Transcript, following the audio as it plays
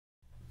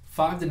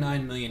5 to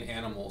 9 million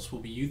animals will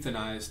be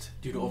euthanized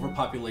due to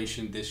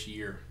overpopulation this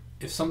year.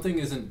 If something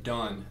isn't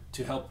done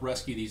to help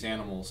rescue these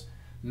animals,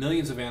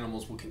 millions of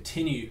animals will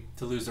continue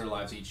to lose their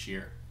lives each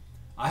year.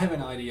 I have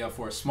an idea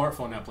for a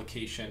smartphone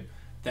application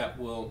that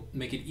will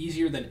make it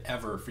easier than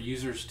ever for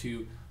users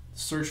to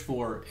search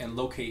for and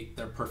locate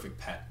their perfect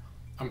pet.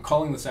 I'm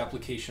calling this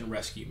application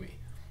Rescue Me.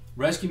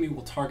 Rescue Me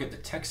will target the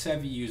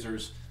tech-savvy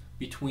users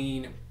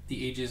between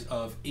the ages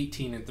of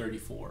 18 and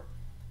 34.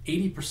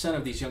 80%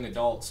 of these young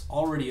adults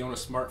already own a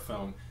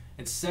smartphone,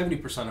 and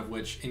 70% of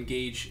which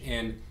engage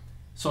in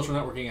social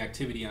networking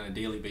activity on a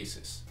daily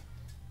basis.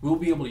 We'll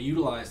be able to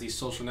utilize these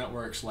social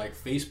networks like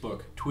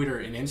Facebook, Twitter,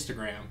 and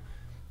Instagram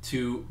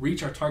to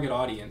reach our target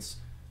audience,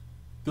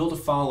 build a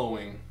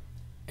following,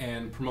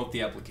 and promote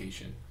the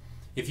application.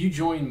 If you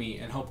join me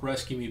and help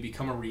Rescue Me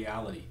become a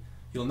reality,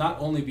 you'll not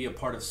only be a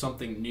part of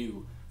something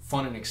new,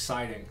 fun, and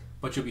exciting,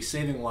 but you'll be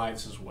saving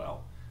lives as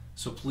well.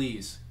 So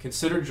please,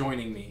 consider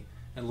joining me,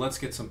 and let's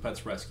get some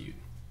pets rescued.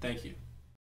 Thank you.